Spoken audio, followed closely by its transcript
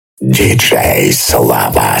DJ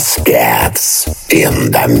Slava Spец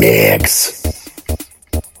in the mix.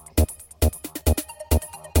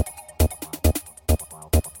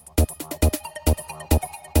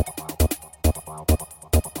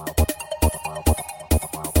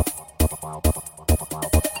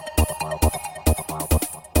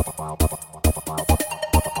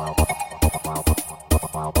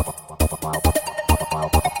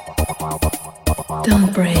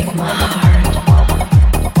 Don't break my heart.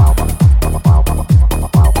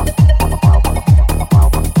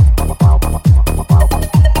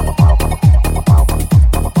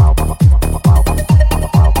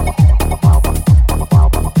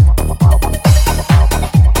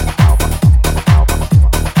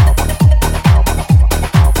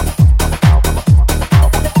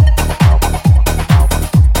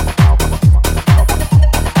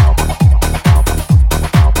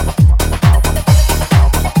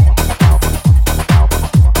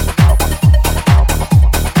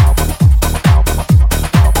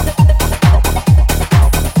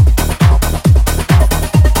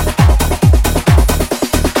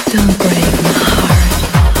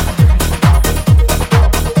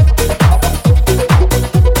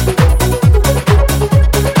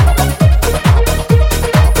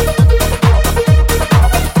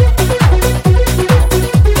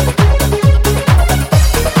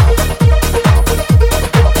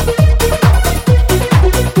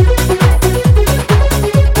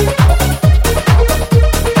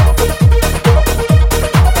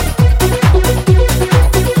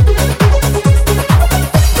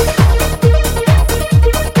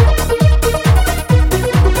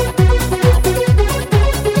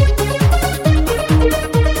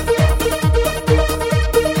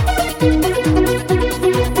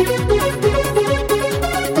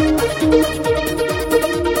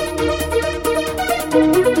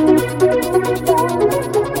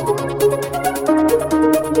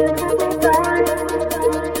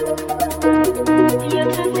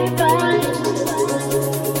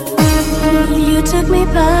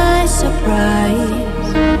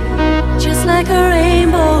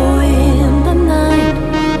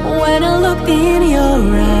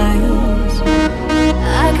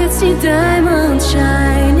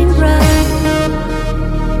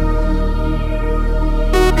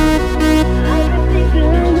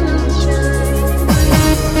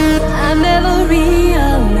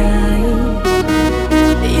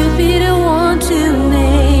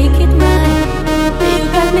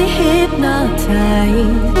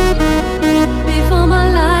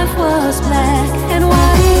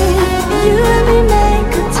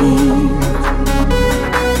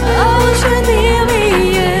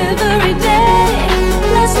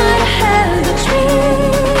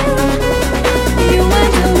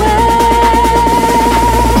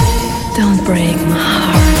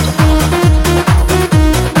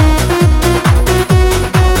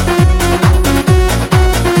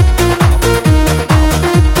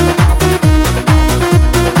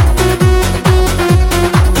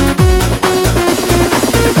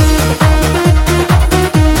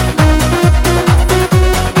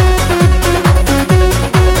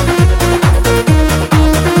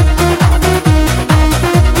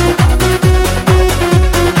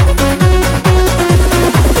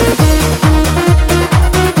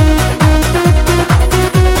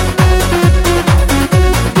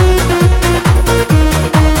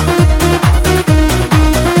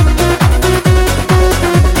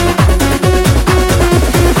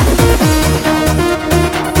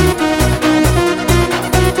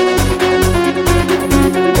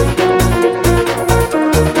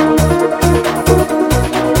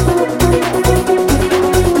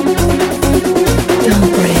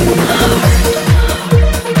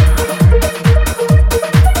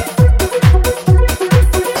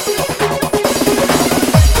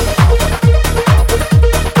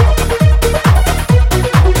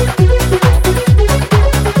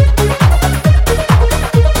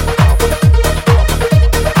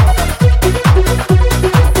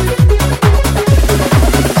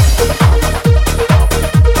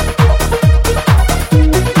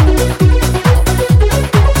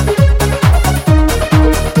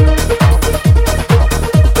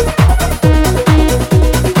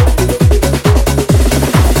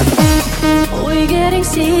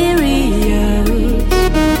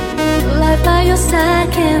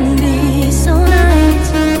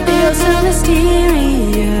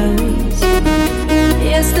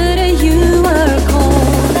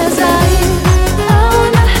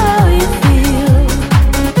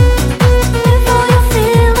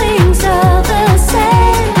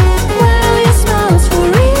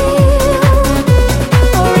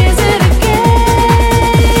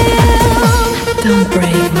 Don't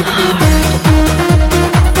break my heart.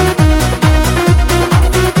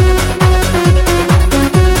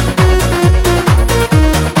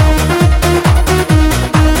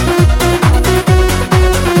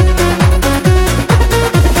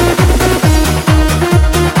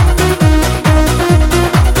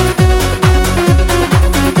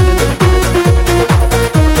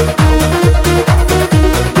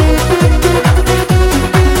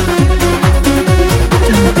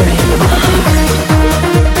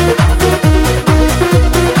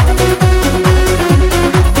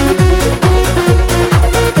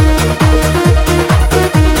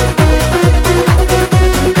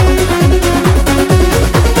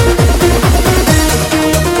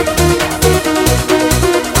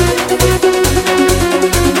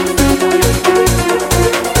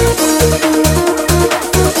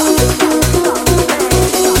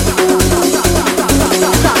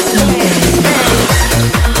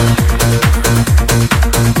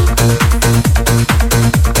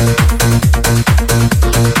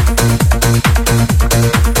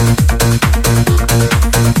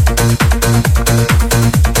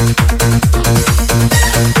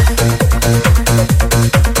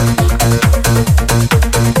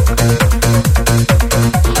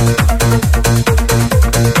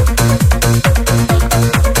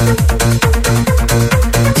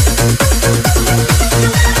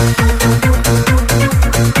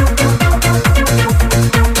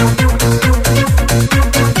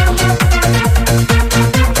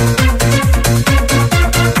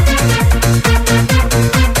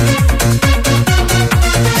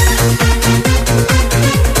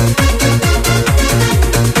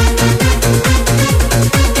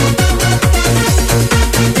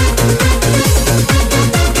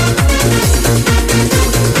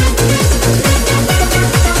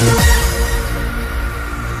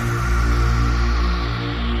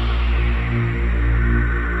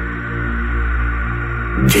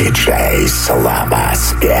 DJ Slava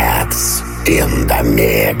Spets in the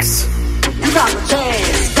mix. You got the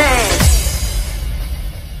chance, dance.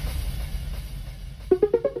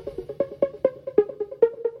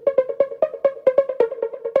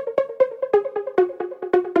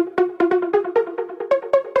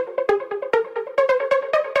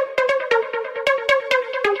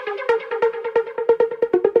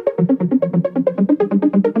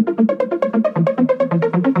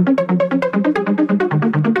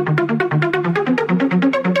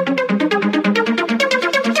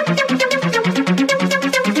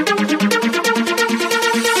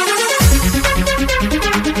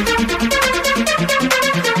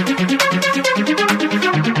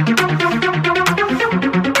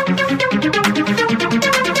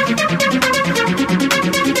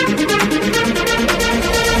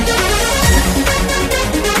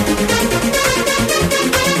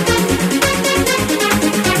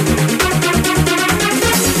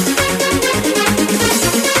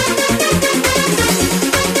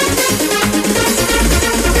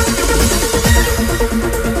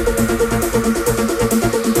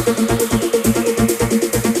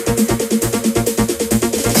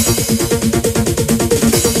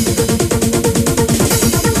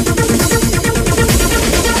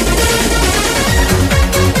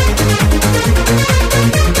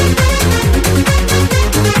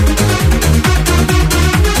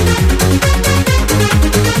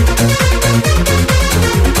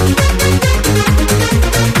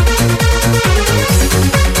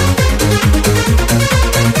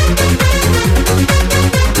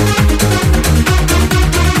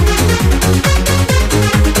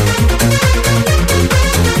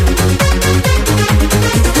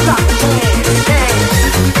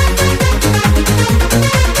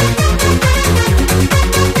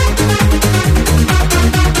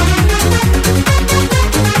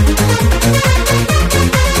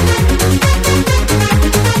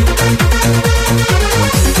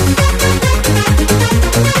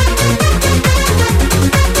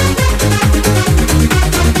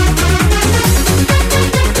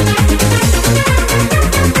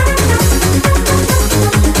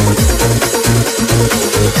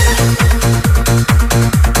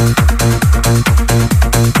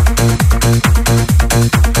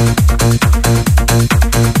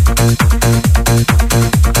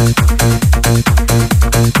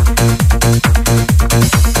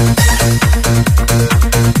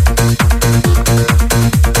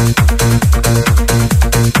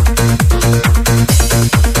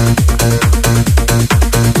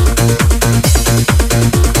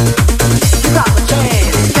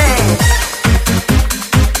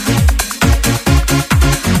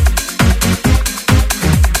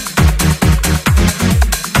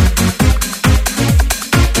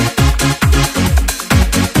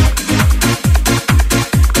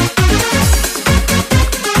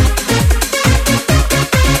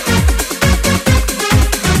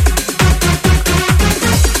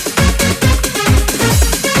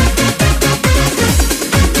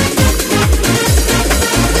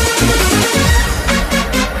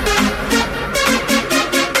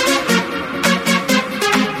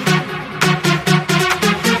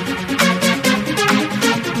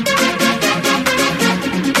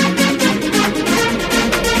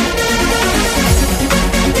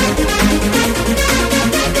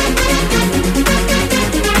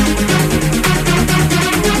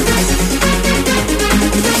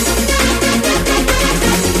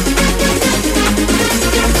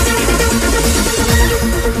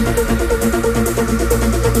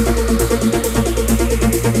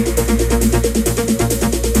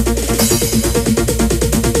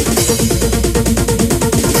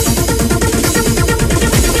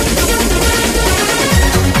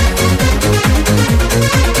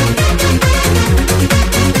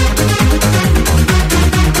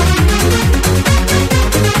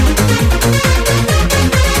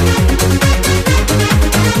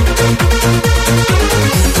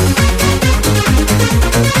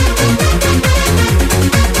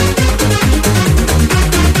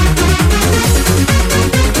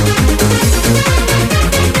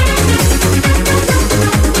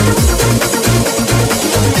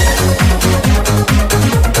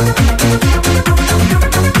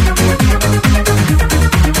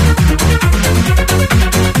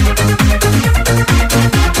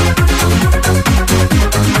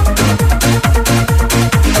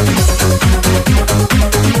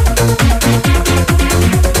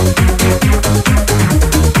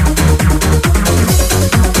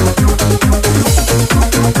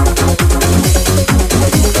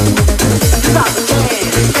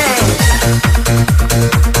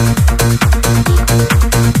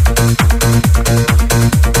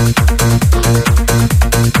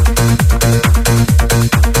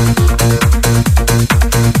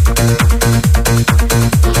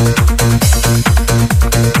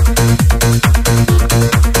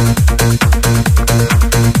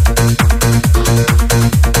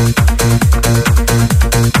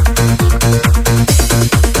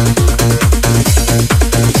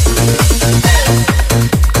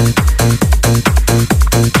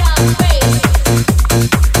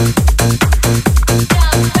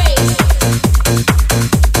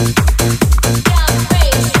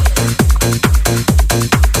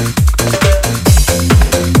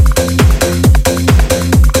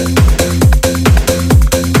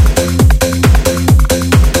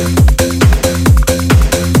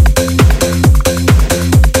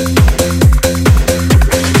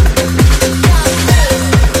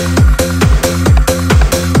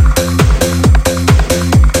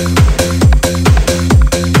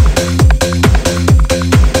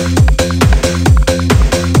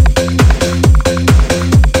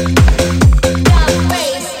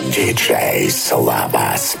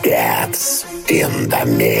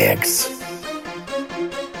 mix.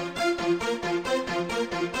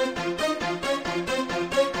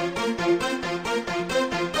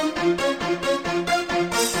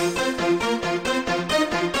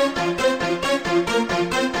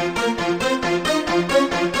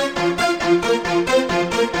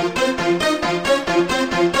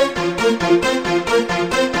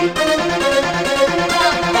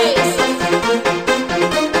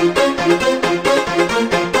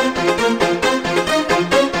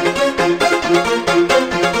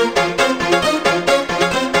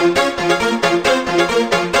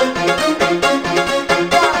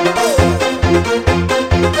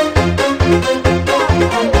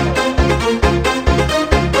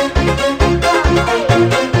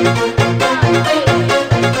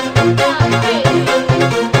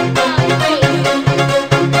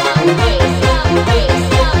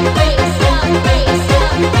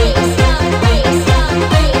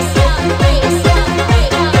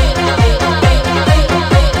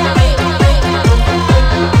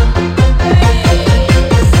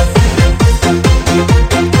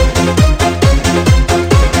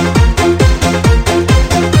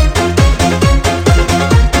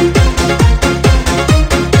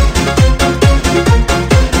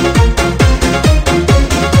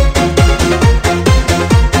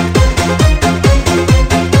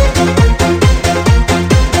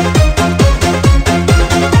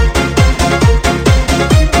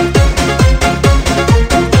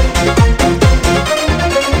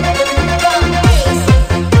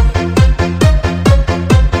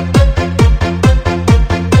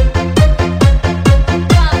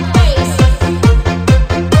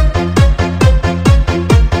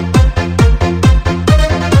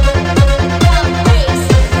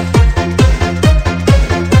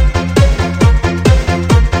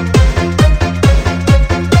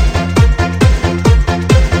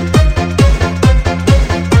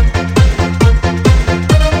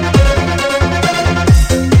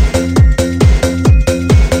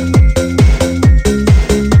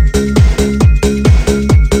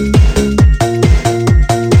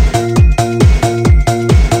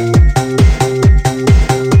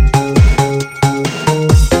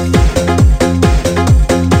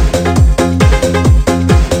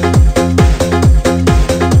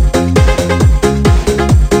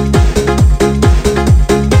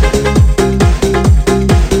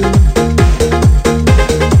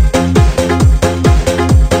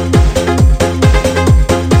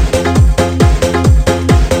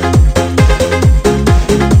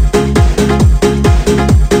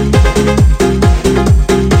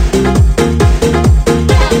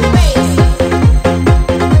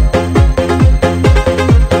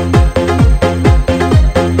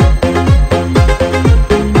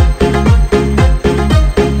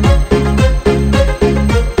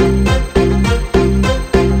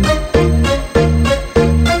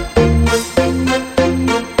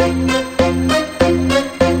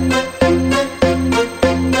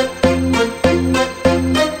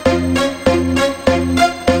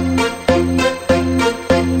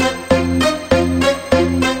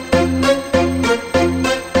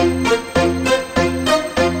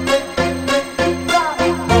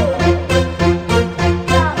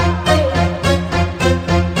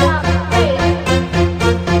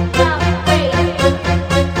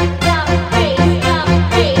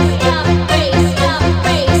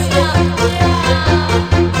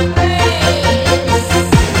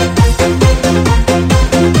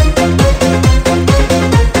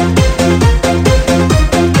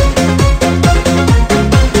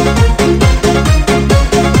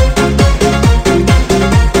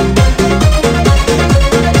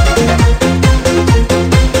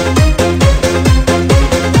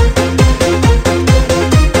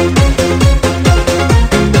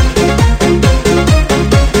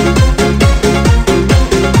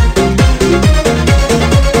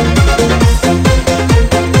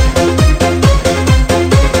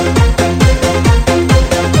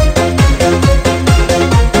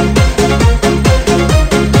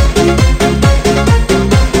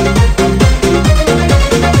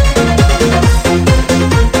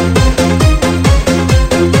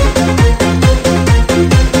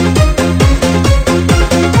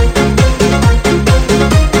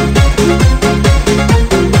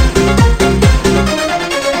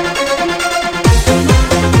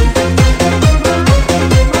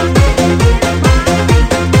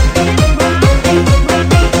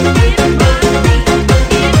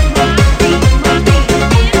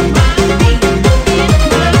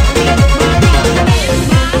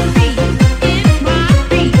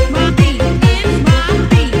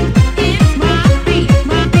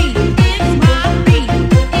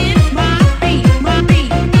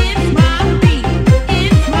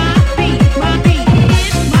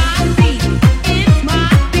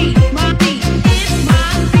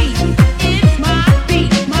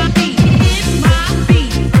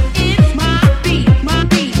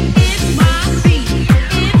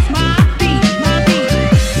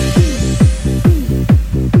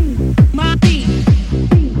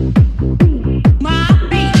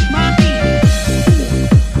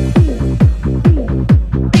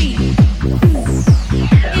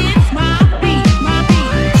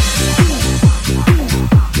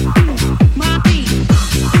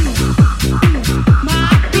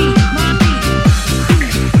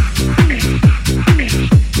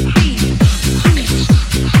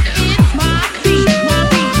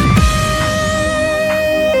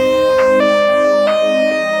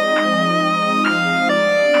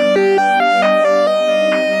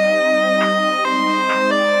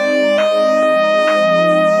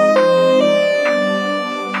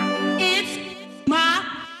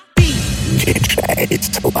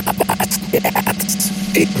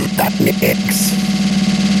 in the mix.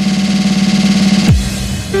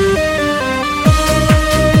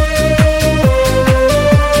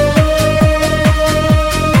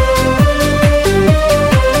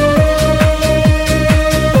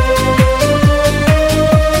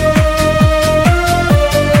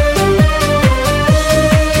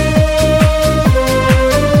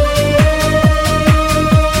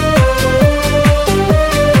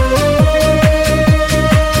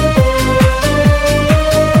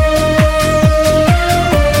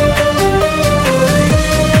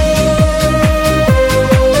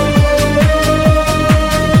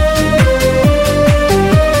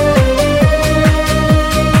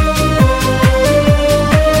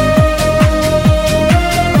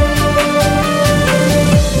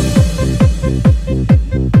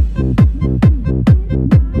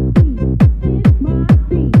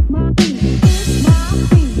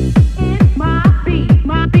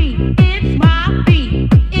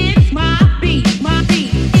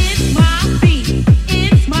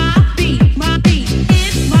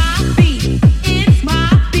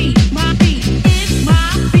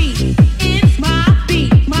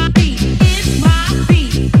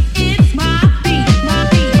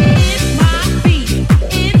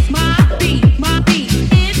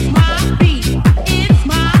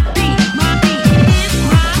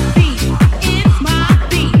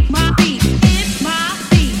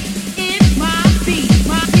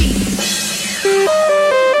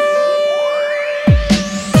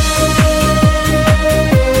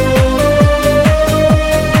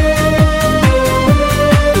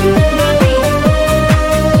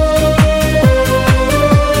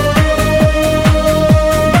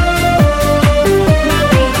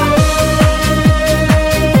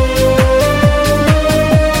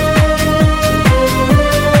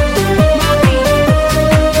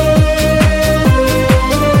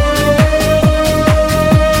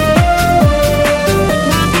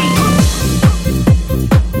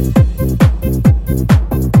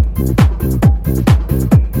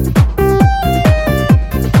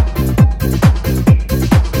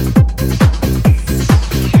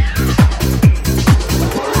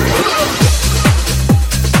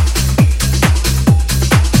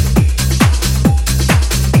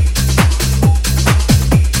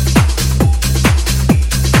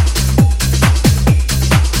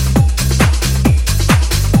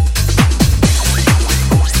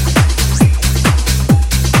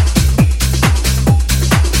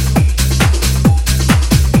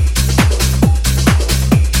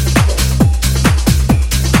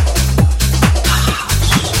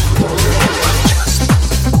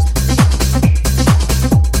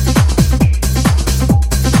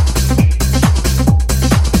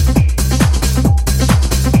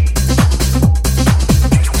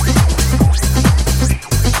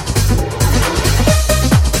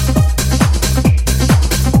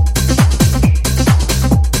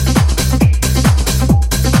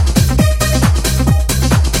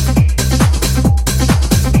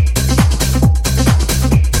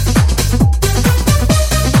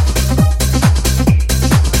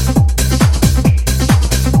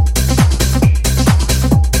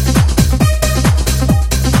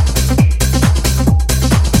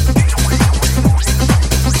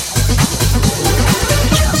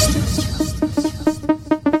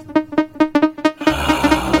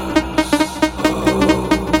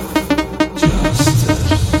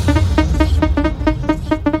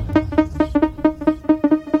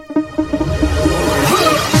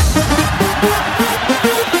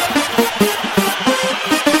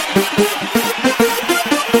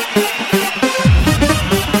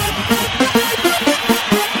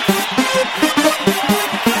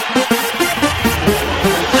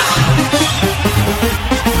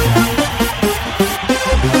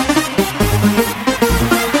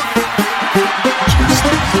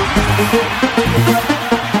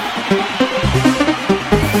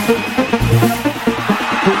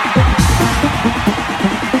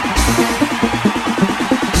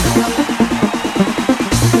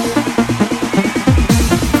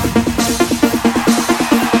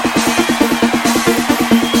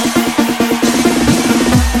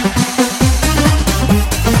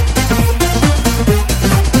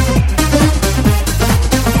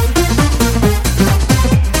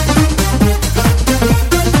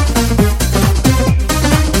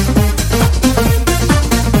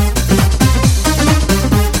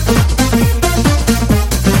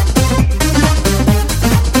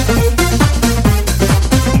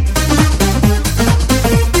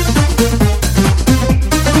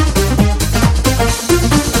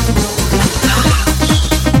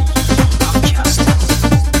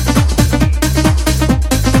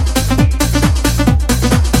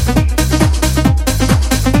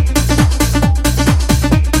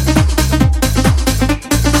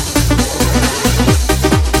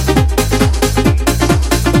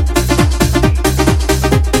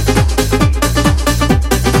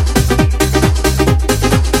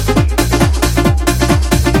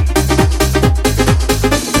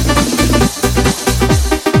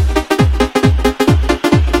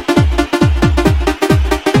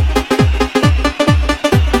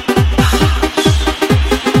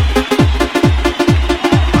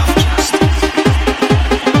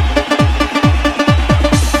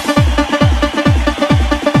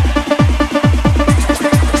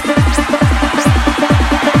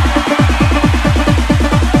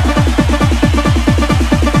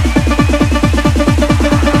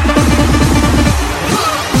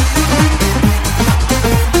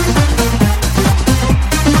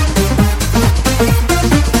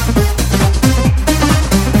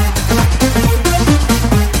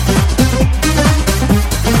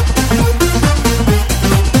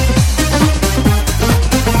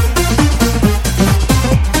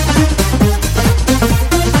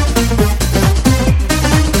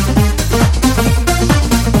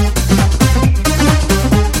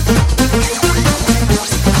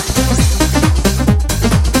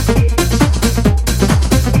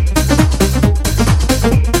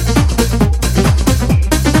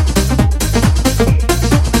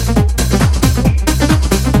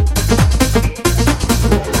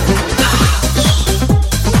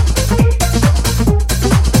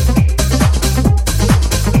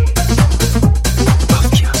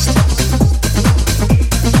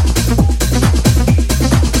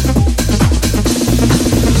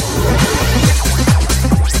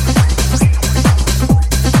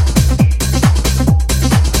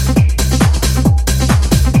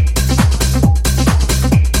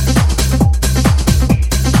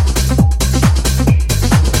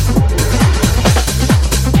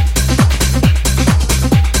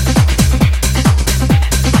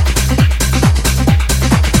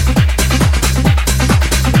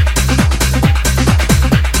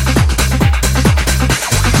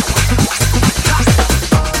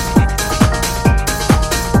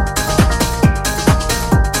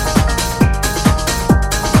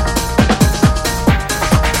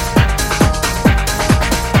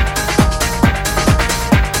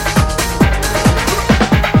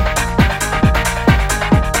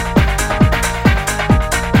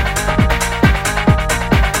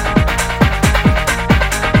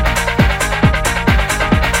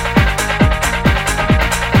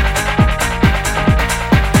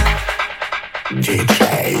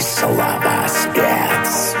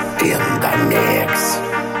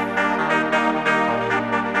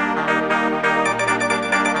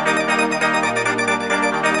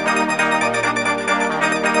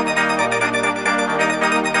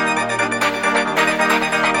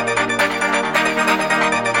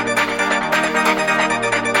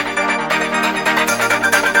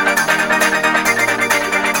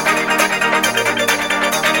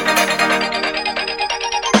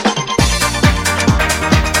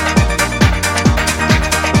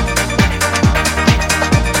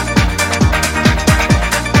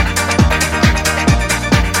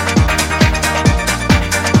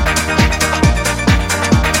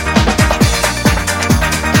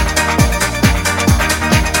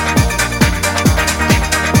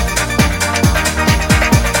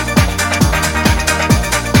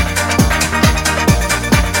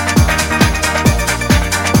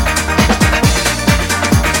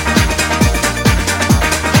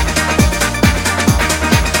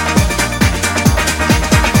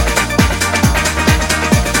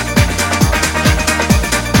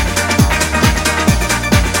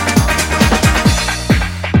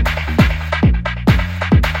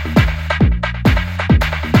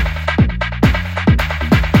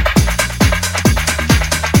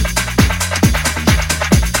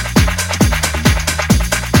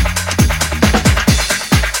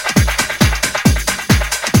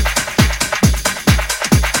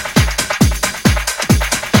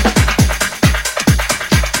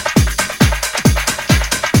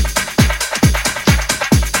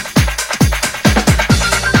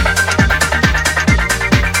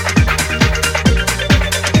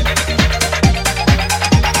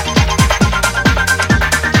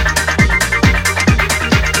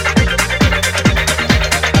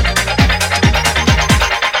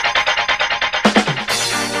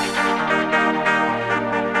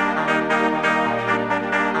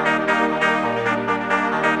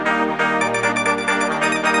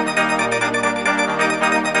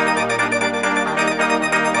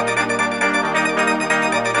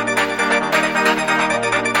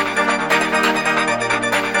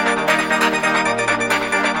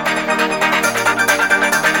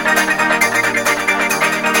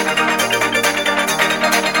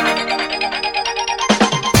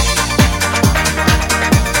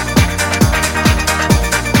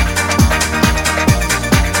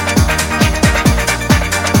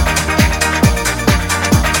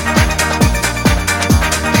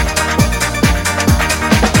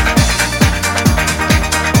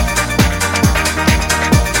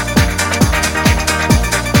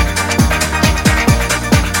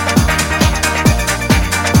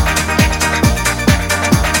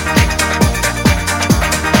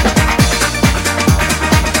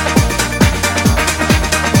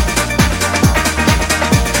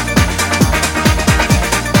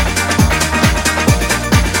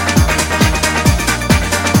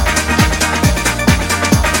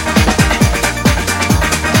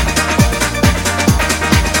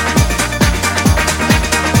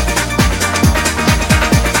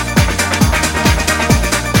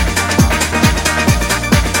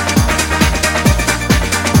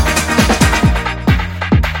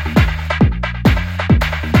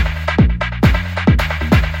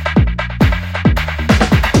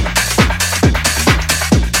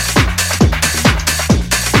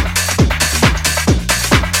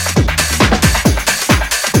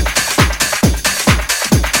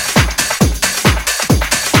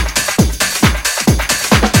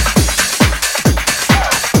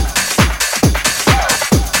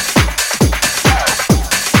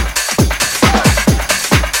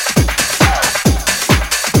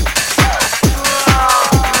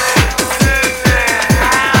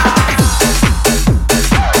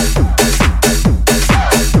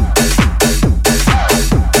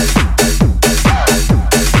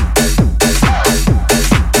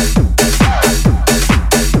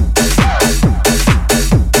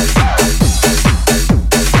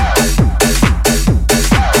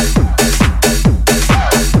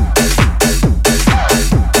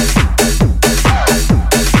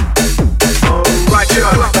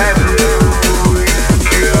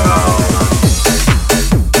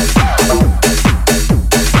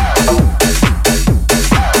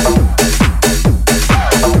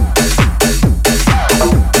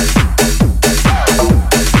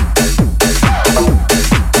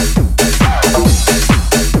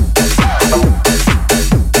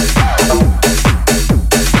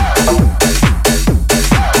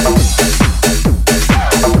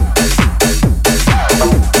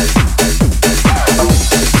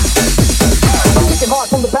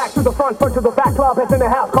 back to the front to the back. Club heads in the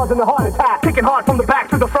house, causing a heart attack. Kicking hard from the back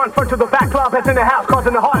to the front to the back. Club heads in the house,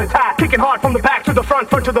 causing a heart attack. Kicking hard from the back to the front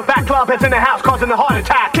to the back. Club heads in the house, causing a heart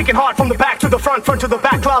attack. Kicking hard from the back to the front to the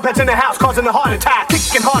back. Club heads in the house, causing a heart attack.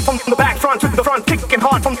 Kicking hard from the back front to the front. Kicking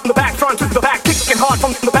hard from the back front to the back. Kicking hard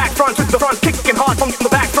from the back front to the front. Kicking hard from the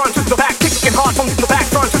back front to the back. Kicking hard from the back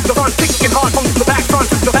front to the front. Kicking hard from the back front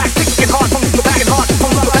to the back. Kicking hard from the back and hard from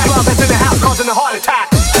the back. Club heads in the house, causing a heart attack.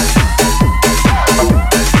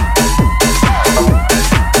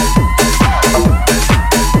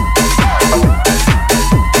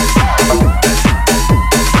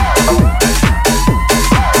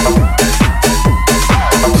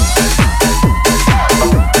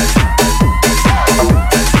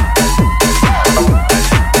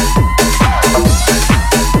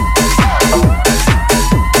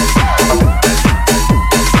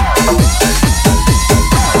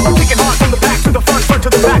 Kicking hard from the back to the front to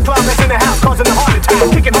the back. Club heads in the house, causing a heart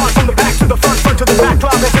attack. Kicking hard from the back to the front to the back.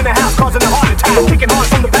 Club heads in the house, causing a heart attack. Kicking hard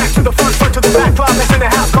from the back to the front to the back. Club heads in the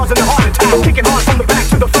house, causing a heart attack. Kicking hard from the back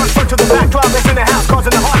to the front to the back. Club heads in the house,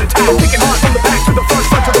 causing a heart attack. Kicking hard from the back to the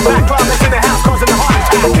front to the back. Club heads in the house,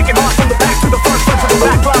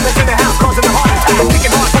 causing a heart attack.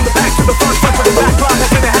 Kicking hard from the back to the front to the back. Club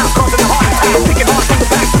heads in the house, causing a heart attack. Kicking hard from the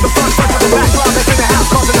back to the front to the back. Club heads in the house,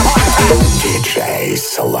 causing a heart attack. DJ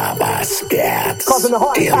Slava Spets Causing a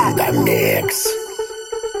heart in attack. the mix.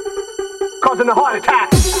 Causing a heart attack.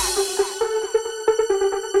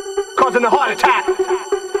 Causing a heart attack.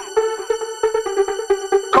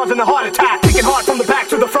 Causing a heart attack. Kicking hard from the back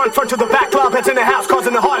to the front to the back. Club heads in the house,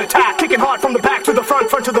 causing a heart attack. Kicking hard from the back to the front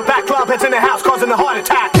to the back. Club heads in the house, causing a heart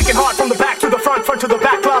attack. Kicking hard from the back to the front to the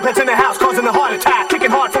back. Club heads in the house, causing a heart attack. Kicking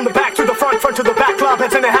hard from the back to the front to the back. Club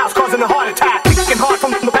heads in the house, causing a heart attack. Kicking hard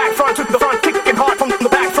from the back front to the front. Kicking hard from the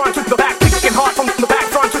back front to the back. Kicking hard from the back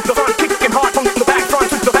front to the front. Kicking hard from the back front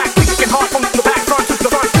to the back. Kicking hard from the back front to the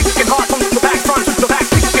front. Kicking hard from the back front to the back.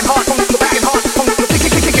 Kicking hard from the back and hard from the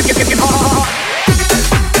kicking hard.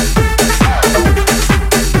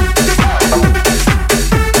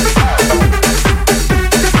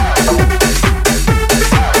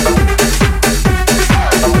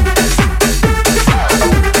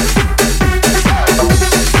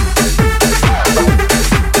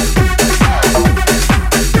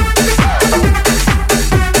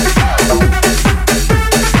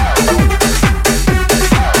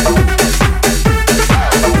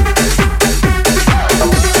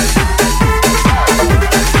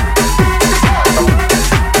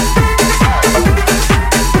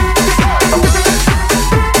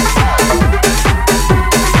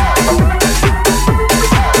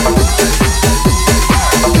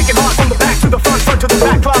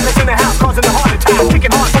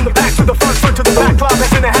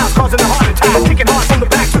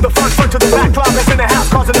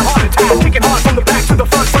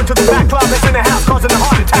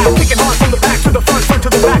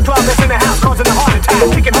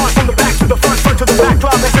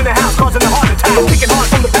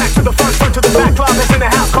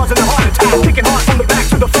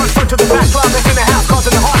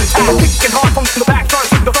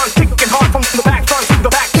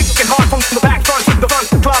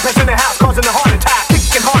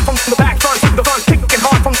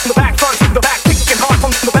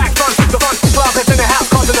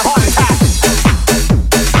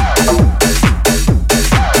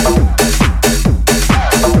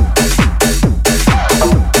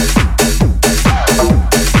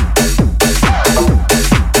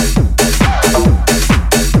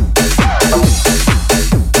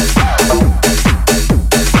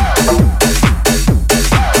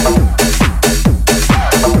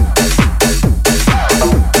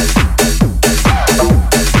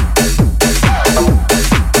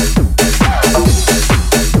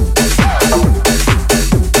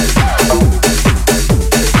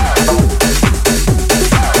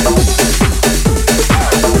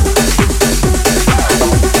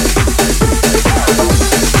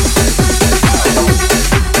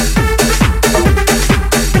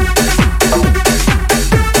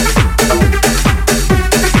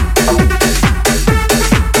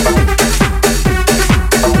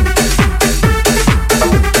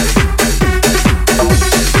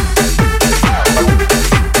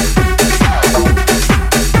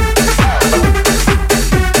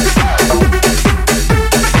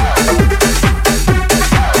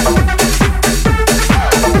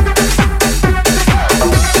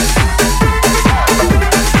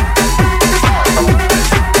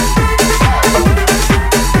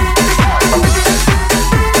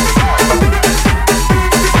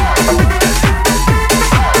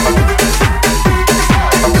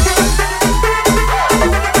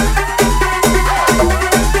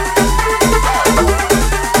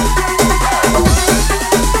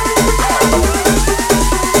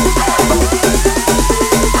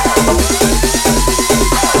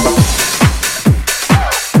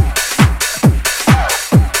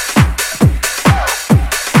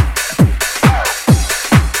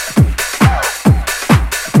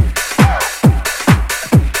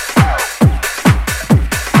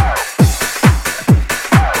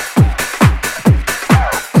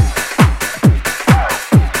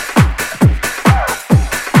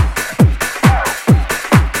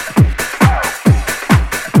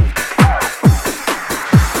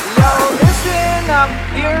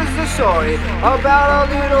 about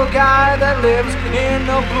a little guy that lives in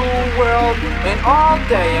a blue world, and all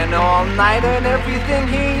day and all night, and everything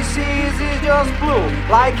he sees is just blue,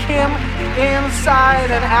 like him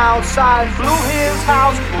inside and outside. Blue his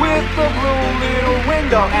house with a blue little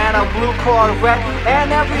window and a blue Corvette,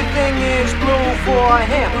 and everything is blue for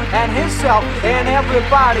him and himself and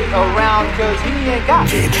everybody around, cause he ain't got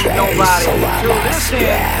DJ nobody to Salama listen.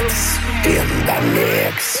 Scats in the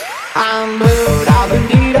mix. I'm blue,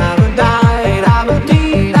 da-ba-dee, da-ba-die,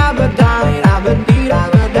 da-ba-dee, da-ba-die, da-ba-dee,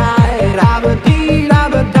 da-ba-die, da-ba-dee,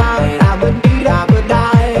 da-ba-die, da-ba-dee,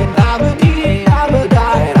 da-ba-die, da-ba-dee,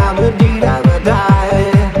 da-ba-die, da-ba-dee,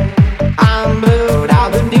 da-ba-die. I'm blue,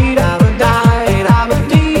 da-ba-dee, da-ba-die,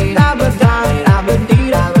 da-ba-dee, da-ba-die, da-ba-dee,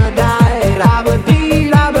 da-ba-die, da-ba-dee,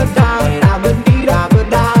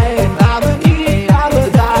 da-ba-die, da-ba-dee,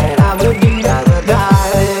 da-ba-die, da-ba-dee, da-ba-die, da-ba-dee,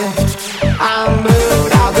 da-ba-die. I'm blue,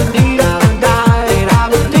 da-ba-dee, da-ba-die,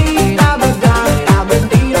 da-ba-dee, da-ba-die,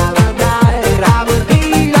 da-ba-dee, da-ba-die, da-ba-dee, da-ba-die, da-ba-dee,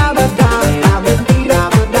 da-ba-die, da-ba-dee,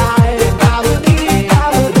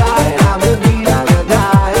 da-ba-die, da-ba-dee,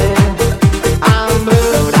 da-ba-die. I'm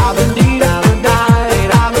blue, da-ba-dee, da-ba-die,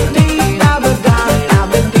 da-ba-dee, da-ba-die,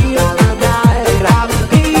 da-ba-dee, da-ba-die,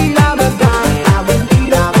 da-ba-dee, da-ba-die,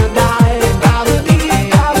 da-ba-dee, da-ba-die, da-ba-dee,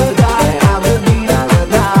 da-ba-die, da-ba-dee,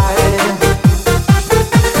 da-ba-die.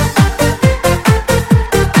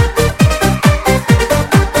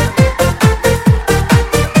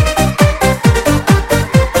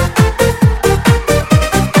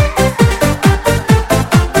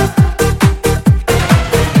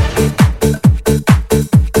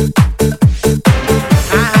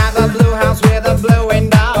 I have a blue house with a blue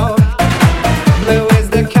window. Blue is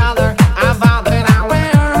the color of all that I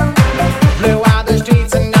wear. Blue are the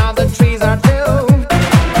streets and all the trees are too.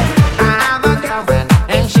 I have a girlfriend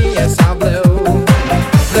and she is so blue.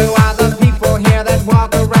 Blue are the people here that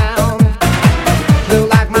walk around. Blue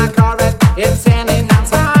like my Corvette, it's standing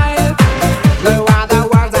outside. Blue are the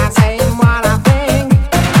words I say and what I think.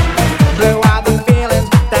 Blue are the feelings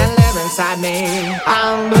that live inside me.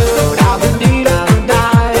 I'm blue, da-ba-dee,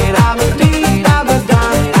 da-ba-die, da-ba-dee,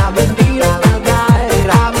 da-ba-die, da-ba-dee, da-ba-die,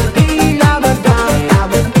 da-ba-dee, da-ba-die,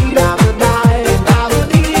 da-ba-dee, da-ba-die,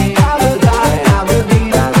 da-ba-dee, da-ba-die, da-ba-dee,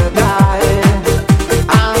 da-ba-die.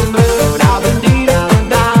 I'm blue, da-ba-dee,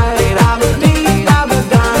 da-ba-die, da-ba-dee,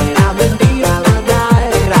 da-ba-die, da-ba-dee,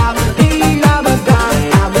 da-ba-die, da-ba-dee,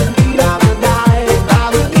 da-ba-die,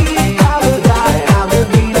 da-ba-dee, da-ba-die,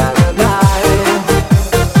 da-ba-dee, da-ba-die.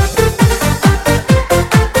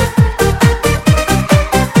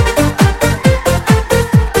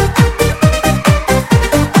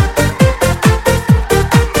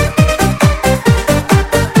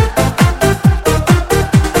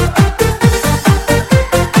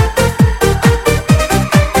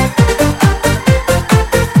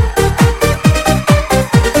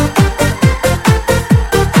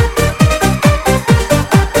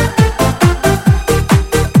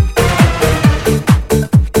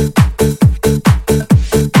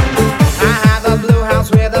 I have a blue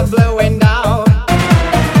house with a blue window.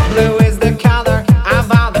 Blue is the color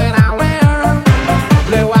of all that I wear.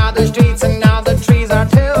 Blue are the streets and all the trees are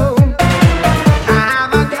too. I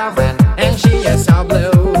have a girlfriend and she is so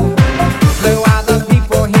blue. Blue are the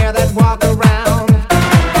people here that walk around.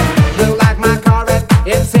 Blue like my Corvette,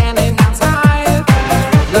 it's standing outside.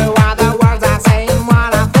 Blue are the words I say and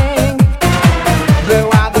what I think. Blue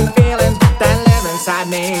are the feelings that live inside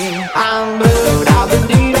me. I'm blue,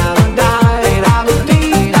 da-ba-dee, da-ba-die,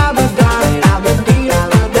 da-ba-dee, da-ba-die, da-ba-dee,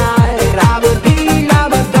 da-ba-die, da-ba-dee,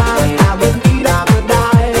 da-ba-die, da-ba-dee,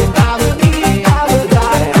 da-ba-die, da-ba-dee,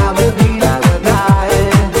 da-ba-die, da-ba-dee, da-ba-die.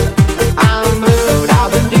 I'm blue,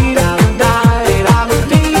 da-ba-dee, da-ba-die,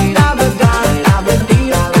 da-ba-dee, da-ba-die, da-ba-dee,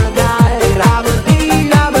 da-ba-die, da-ba-dee,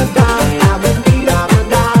 da-ba-die, da-ba-dee,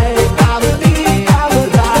 da-ba-die, da-ba-dee,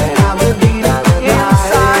 da-ba-die, da-ba-dee, da-ba-die.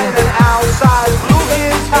 Inside and outside, blue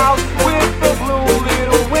his house with the blue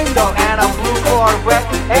little window and a blue Corvette,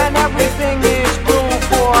 and everything is blue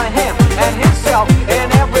for him and himself and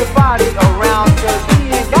everybody around, cause he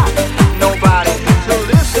ain't got nobody to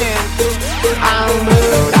listen to. I'm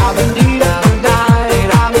blue, da-ba-dee, da-ba-die,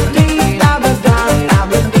 da-ba-dee, da-ba-die,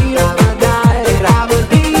 da-ba-dee, da-ba-die,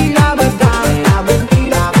 da-ba-dee, da-ba-die, da-ba-dee,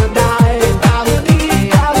 da-ba-die, da-ba-dee,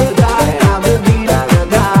 da-ba-die, da-ba-dee,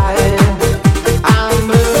 da-ba-die. I'm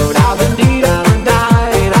blue, da-ba-dee,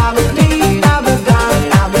 da-ba-die, da-ba-dee, da-ba-die,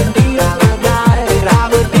 da-ba-dee, da-ba-die,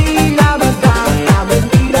 da-ba-dee, da-ba-die, da-ba-dee, da-ba-die,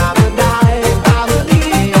 da-ba-dee, da-ba-die,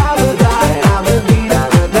 da-ba-dee, da-ba-die,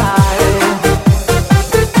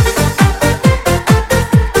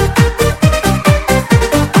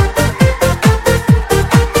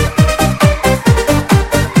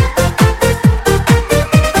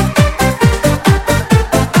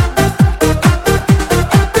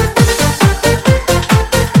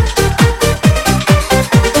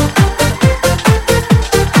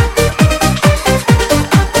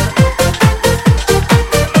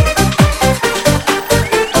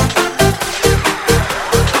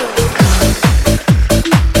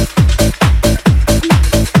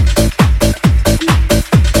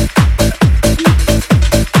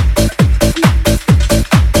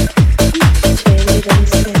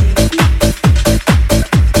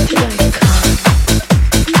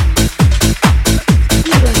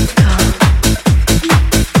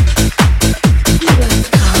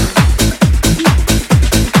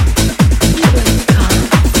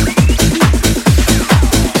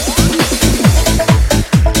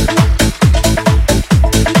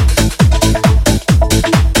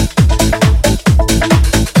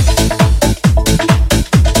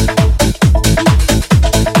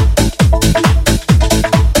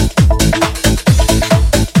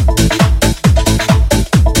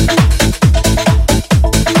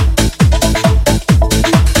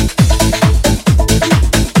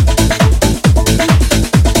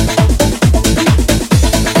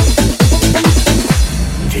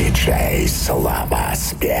 DJ Slava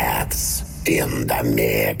Spец in the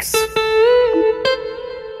mix.